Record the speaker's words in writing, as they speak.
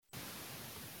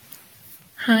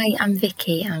Hi, I'm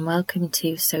Vicky and welcome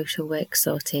to Social Work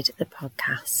Sorted, the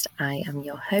podcast. I am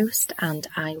your host and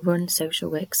I run Social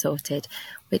Work Sorted,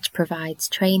 which provides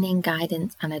training,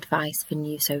 guidance and advice for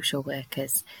new social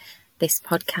workers. This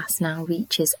podcast now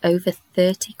reaches over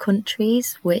 30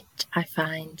 countries, which I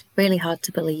find really hard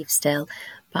to believe still,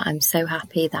 but I'm so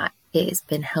happy that it has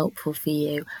been helpful for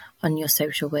you on your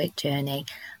social work journey.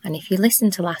 And if you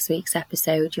listened to last week's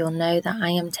episode, you'll know that I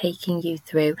am taking you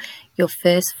through your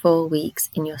first 4 weeks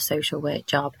in your social work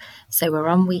job. So we're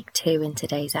on week 2 in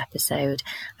today's episode,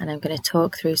 and I'm going to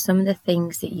talk through some of the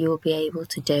things that you'll be able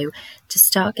to do to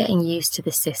start getting used to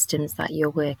the systems that you're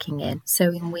working in. So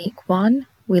in week 1,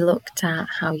 we looked at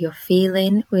how you're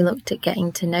feeling, we looked at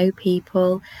getting to know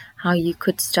people, how you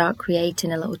could start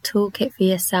creating a little toolkit for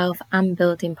yourself and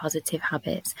building positive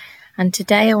habits. And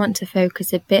today I want to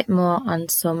focus a bit more on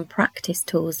some practice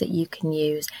tools that you can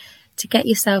use to get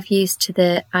yourself used to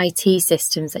the IT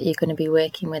systems that you're going to be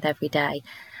working with every day.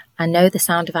 I know the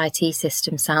sound of IT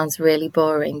systems sounds really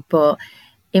boring, but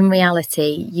in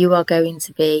reality, you are going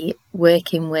to be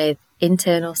working with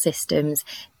internal systems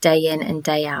day in and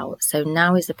day out. So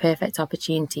now is the perfect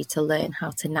opportunity to learn how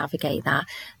to navigate that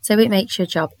so it makes your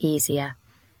job easier.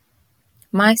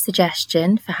 My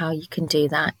suggestion for how you can do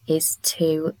that is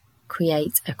to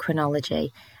create a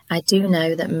chronology. I do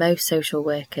know that most social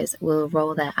workers will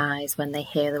roll their eyes when they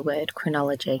hear the word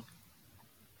chronology.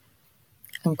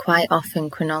 And quite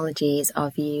often chronologies are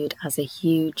viewed as a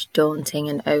huge, daunting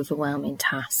and overwhelming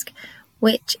task,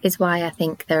 which is why I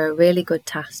think they're a really good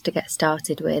task to get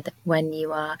started with when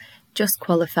you are just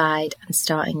qualified and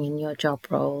starting in your job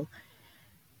role.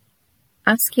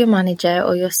 Ask your manager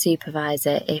or your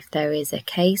supervisor if there is a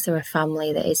case or a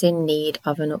family that is in need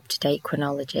of an up-to-date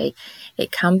chronology.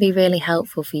 It can be really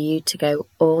helpful for you to go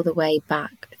all the way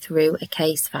back through a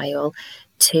case file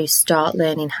to start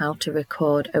learning how to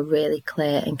record a really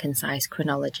clear and concise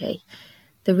chronology.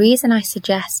 The reason I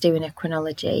suggest doing a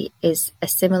chronology is a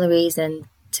similar reason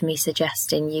to me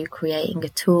suggesting you creating a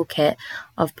toolkit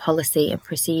of policy and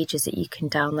procedures that you can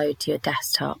download to your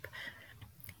desktop.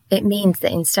 It means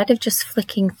that instead of just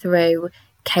flicking through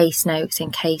case notes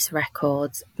and case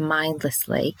records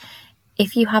mindlessly,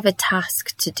 if you have a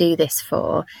task to do this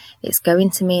for, it's going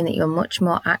to mean that you're much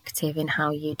more active in how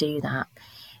you do that.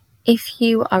 If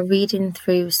you are reading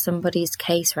through somebody's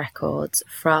case records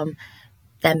from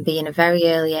them being a very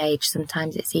early age,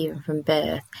 sometimes it's even from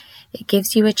birth, it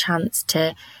gives you a chance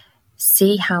to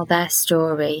see how their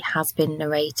story has been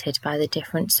narrated by the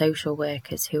different social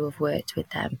workers who have worked with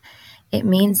them. It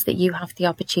means that you have the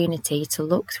opportunity to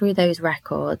look through those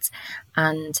records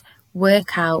and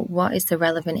work out what is the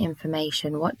relevant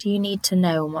information, what do you need to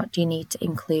know and what do you need to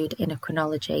include in a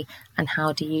chronology and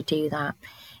how do you do that.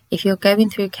 If you're going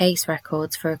through case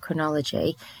records for a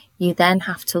chronology, you then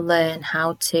have to learn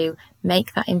how to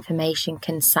make that information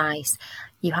concise.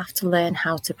 You have to learn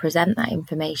how to present that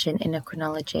information in a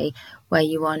chronology where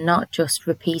you are not just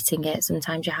repeating it.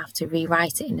 Sometimes you have to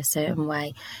rewrite it in a certain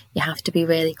way. You have to be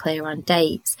really clear on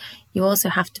dates. You also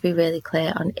have to be really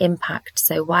clear on impact.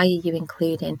 So why are you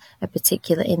including a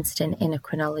particular incident in a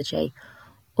chronology?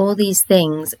 All these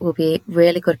things will be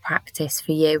really good practice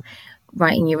for you,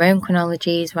 writing your own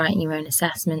chronologies, writing your own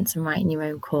assessments and writing your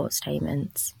own court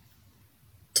statements.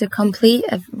 To complete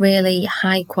a really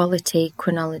high quality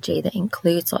chronology that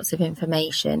includes lots of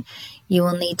information, you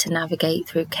will need to navigate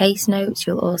through case notes,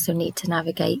 you'll also need to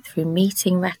navigate through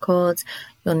meeting records,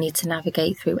 you'll need to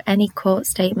navigate through any court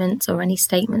statements or any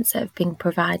statements that have been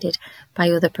provided by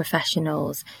other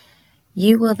professionals.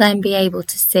 You will then be able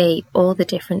to see all the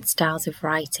different styles of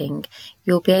writing.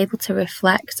 You'll be able to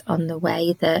reflect on the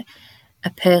way that a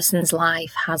person's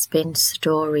life has been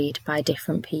storied by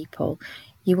different people.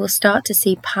 You will start to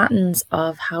see patterns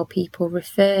of how people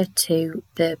refer to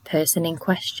the person in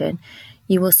question.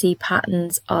 You will see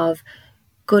patterns of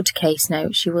good case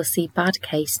notes. You will see bad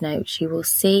case notes. You will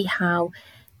see how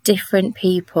different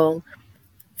people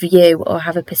view or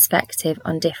have a perspective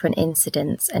on different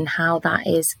incidents and how that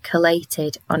is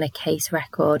collated on a case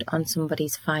record on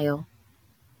somebody's file.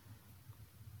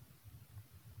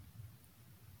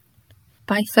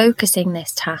 By focusing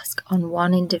this task on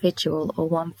one individual or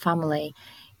one family,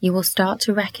 you will start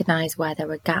to recognise where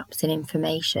there are gaps in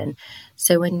information.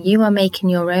 So when you are making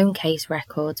your own case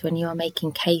records, when you are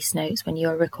making case notes, when you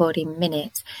are recording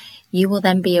minutes, you will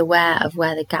then be aware of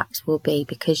where the gaps will be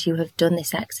because you have done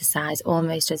this exercise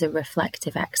almost as a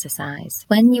reflective exercise.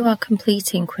 When you are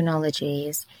completing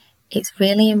chronologies, it's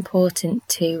really important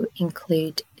to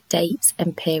include dates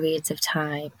and periods of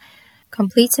time.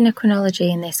 Completing a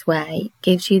chronology in this way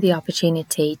gives you the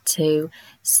opportunity to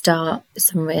start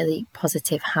some really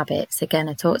positive habits. Again,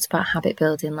 I talked about habit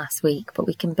building last week, but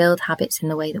we can build habits in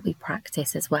the way that we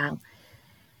practice as well.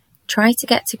 Try to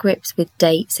get to grips with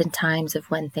dates and times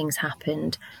of when things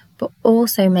happened, but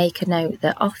also make a note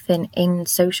that often in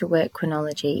social work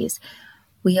chronologies,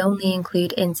 we only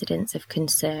include incidents of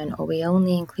concern, or we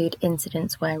only include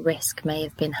incidents where risk may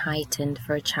have been heightened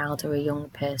for a child or a young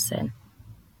person.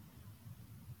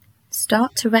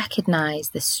 Start to recognise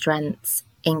the strengths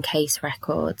in case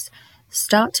records.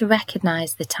 Start to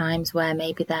recognise the times where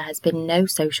maybe there has been no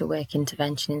social work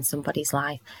intervention in somebody's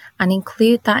life, and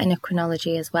include that in a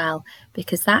chronology as well,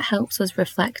 because that helps us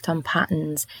reflect on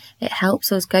patterns. It helps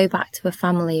us go back to a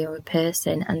family or a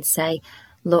person and say,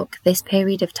 look, this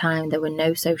period of time there were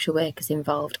no social workers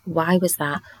involved. Why was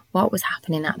that? What was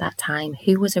happening at that time?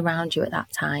 Who was around you at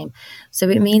that time? So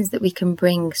it means that we can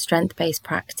bring strength-based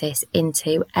practice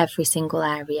into every single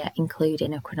area,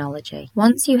 including a chronology.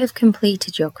 Once you have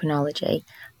completed your chronology,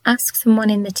 ask someone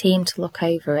in the team to look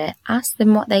over it. Ask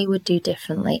them what they would do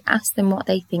differently. Ask them what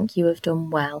they think you have done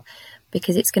well,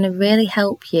 because it's going to really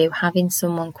help you having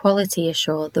someone quality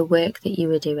assure the work that you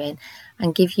are doing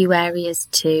and give you areas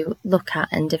to look at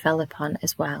and develop on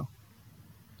as well.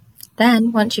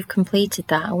 Then, once you've completed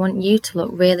that, I want you to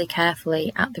look really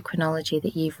carefully at the chronology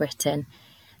that you've written.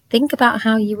 Think about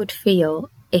how you would feel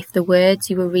if the words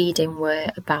you were reading were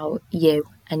about you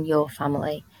and your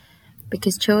family.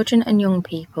 Because children and young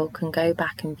people can go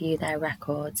back and view their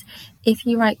records. If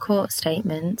you write court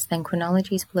statements, then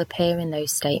chronologies will appear in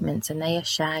those statements, and they are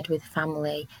shared with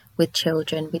family, with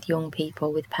children, with young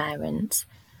people, with parents.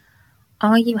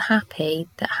 Are you happy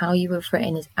that how you have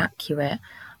written is accurate?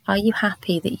 Are you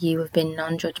happy that you have been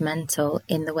non-judgmental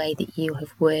in the way that you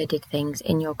have worded things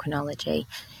in your chronology?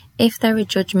 If there are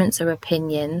judgments or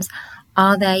opinions,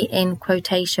 are they in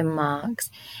quotation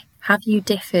marks? Have you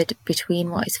differed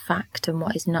between what is fact and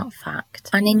what is not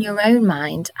fact? And in your own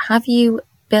mind, have you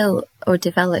built or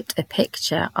developed a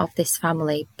picture of this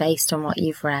family based on what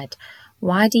you've read?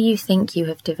 Why do you think you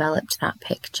have developed that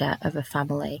picture of a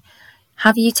family?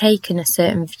 Have you taken a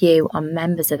certain view on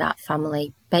members of that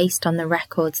family based on the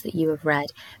records that you have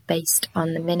read, based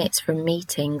on the minutes from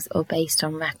meetings, or based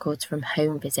on records from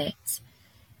home visits?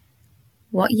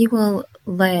 What you will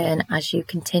learn as you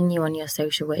continue on your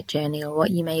social work journey, or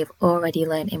what you may have already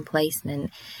learned in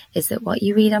placement, is that what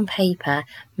you read on paper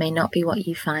may not be what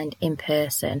you find in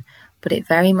person, but it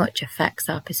very much affects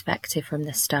our perspective from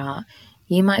the start.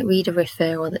 You might read a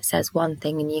referral that says one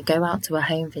thing and you go out to a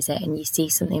home visit and you see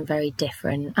something very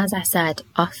different. As I said,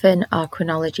 often our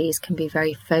chronologies can be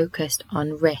very focused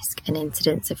on risk and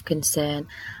incidents of concern,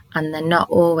 and they're not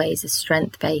always as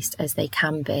strength-based as they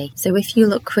can be. So if you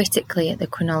look critically at the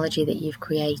chronology that you've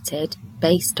created,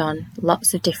 based on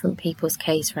lots of different people's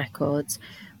case records,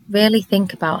 really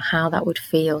think about how that would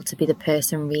feel to be the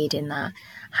person reading that.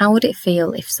 How would it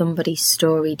feel if somebody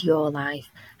storied your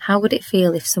life? How would it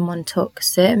feel if someone took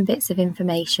certain bits of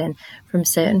information from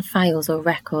certain files or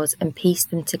records and pieced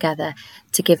them together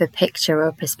to give a picture or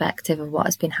a perspective of what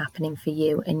has been happening for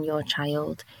you and your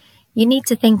child? You need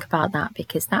to think about that,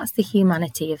 because that's the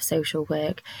humanity of social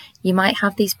work. You might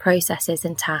have these processes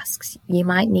and tasks. You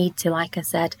might need to, like I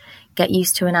said, get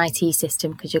used to an IT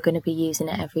system because you're going to be using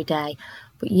it every day.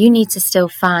 But you need to still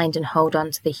find and hold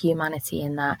on to the humanity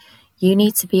in that. You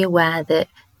need to be aware that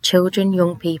children,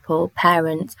 young people,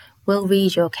 parents will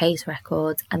read your case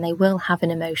records and they will have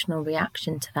an emotional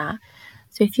reaction to that.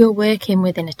 So if you're working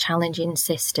within a challenging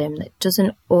system that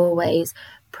doesn't always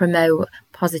promote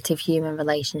positive human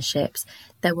relationships,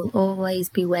 there will always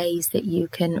be ways that you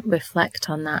can reflect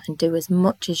on that and do as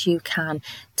much as you can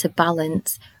to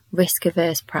balance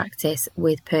risk-averse practice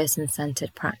with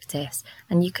person-centred practice.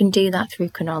 And you can do that through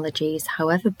chronologies.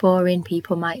 However boring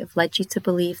people might have led you to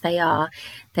believe they are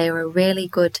a really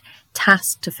good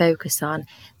task to focus on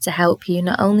to help you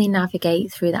not only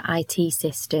navigate through the IT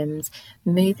systems,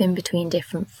 moving between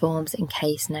different forms and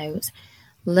case notes,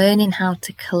 learning how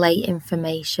to collate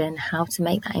information, how to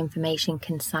make that information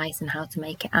concise and how to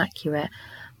make it accurate,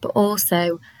 but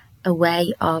also a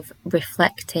way of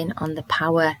reflecting on the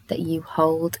power that you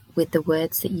hold with the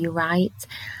words that you write.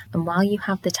 And while you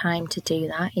have the time to do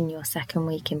that in your second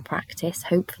week in practice,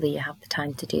 hopefully you have the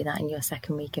time to do that in your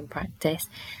second week in practice,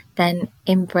 then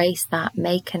embrace that,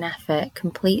 make an effort,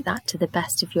 complete that to the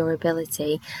best of your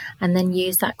ability, and then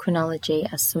use that chronology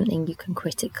as something you can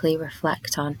critically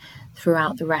reflect on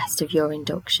throughout the rest of your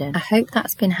induction. I hope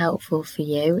that's been helpful for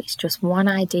you. It's just one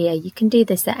idea. You can do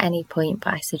this at any point,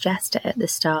 but I suggest it at the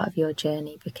start of your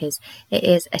journey because it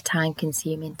is a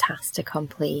time-consuming task to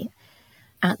complete.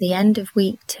 At the end of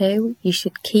week 2, you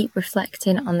should keep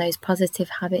reflecting on those positive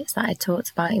habits that I talked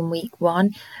about in week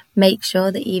 1. Make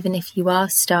sure that even if you are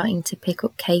starting to pick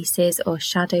up cases or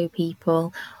shadow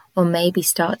people, or maybe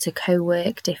start to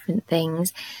co-work different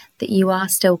things, that you are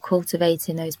still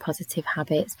cultivating those positive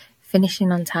habits,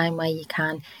 finishing on time where you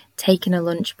can, taking a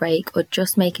lunch break, or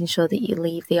just making sure that you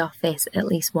leave the office at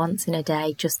least once in a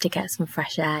day just to get some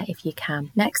fresh air if you can.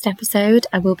 Next episode,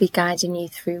 I will be guiding you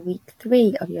through week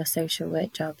 3 of your social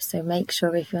work job. So make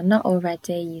sure if you're not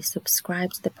already, you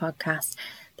subscribe to the podcast.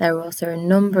 There are also a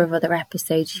number of other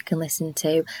episodes you can listen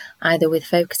to, either with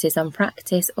focuses on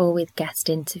practice or with guest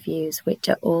interviews, which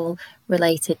are all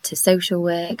related to social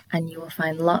work, and you will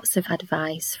find lots of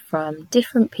advice from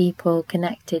different people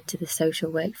connected to the social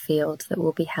work field that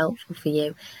will be helpful for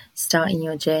you starting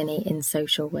your journey in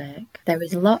social work. There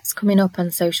is lots coming up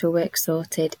on Social Work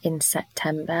Sorted in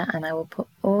September, and I will put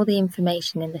all the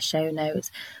information in the show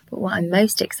notes. But what I'm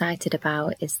most excited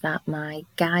about is that my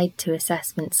guide to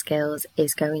assessment skills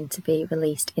is going to be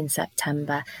released in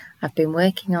September. I've been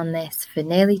working on this for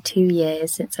nearly 2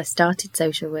 years since I started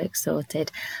Social Work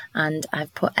Sorted, and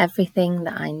I've put everything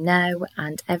that I know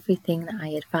and everything that I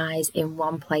advise in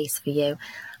one place for you.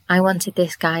 I wanted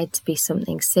this guide to be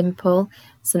something simple,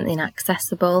 something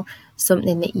accessible,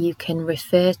 something that you can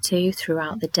refer to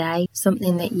throughout the day,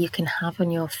 something that you can have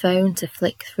on your phone to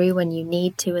flick through when you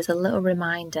need to as a little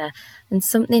reminder, and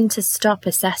something to stop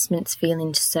assessments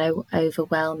feeling so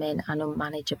overwhelming and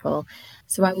unmanageable.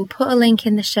 So I will put a link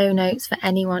in the show notes for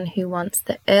anyone who wants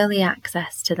the early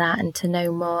access to that and to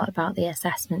know more about the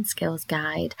assessment skills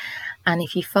guide. And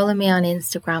if you follow me on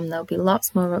Instagram, there'll be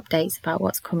lots more updates about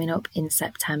what's coming up in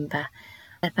September.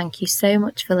 Thank you so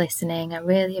much for listening. I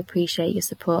really appreciate your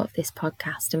support of this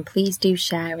podcast, and please do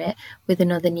share it with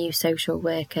another new social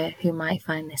worker who might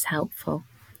find this helpful.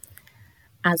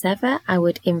 As ever, I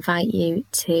would invite you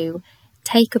to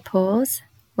take a pause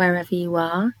wherever you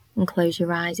are and close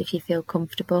your eyes if you feel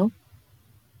comfortable,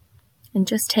 and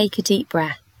just take a deep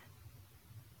breath.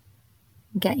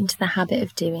 Get into the habit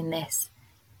of doing this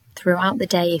throughout the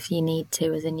day if you need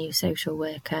to as a new social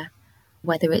worker,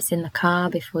 whether it's in the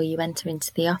car before you enter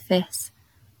into the office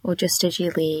or just as you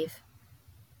leave.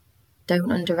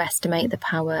 Don't underestimate the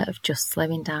power of just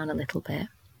slowing down a little bit.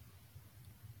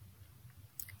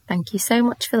 Thank you so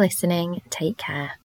much for listening. Take care.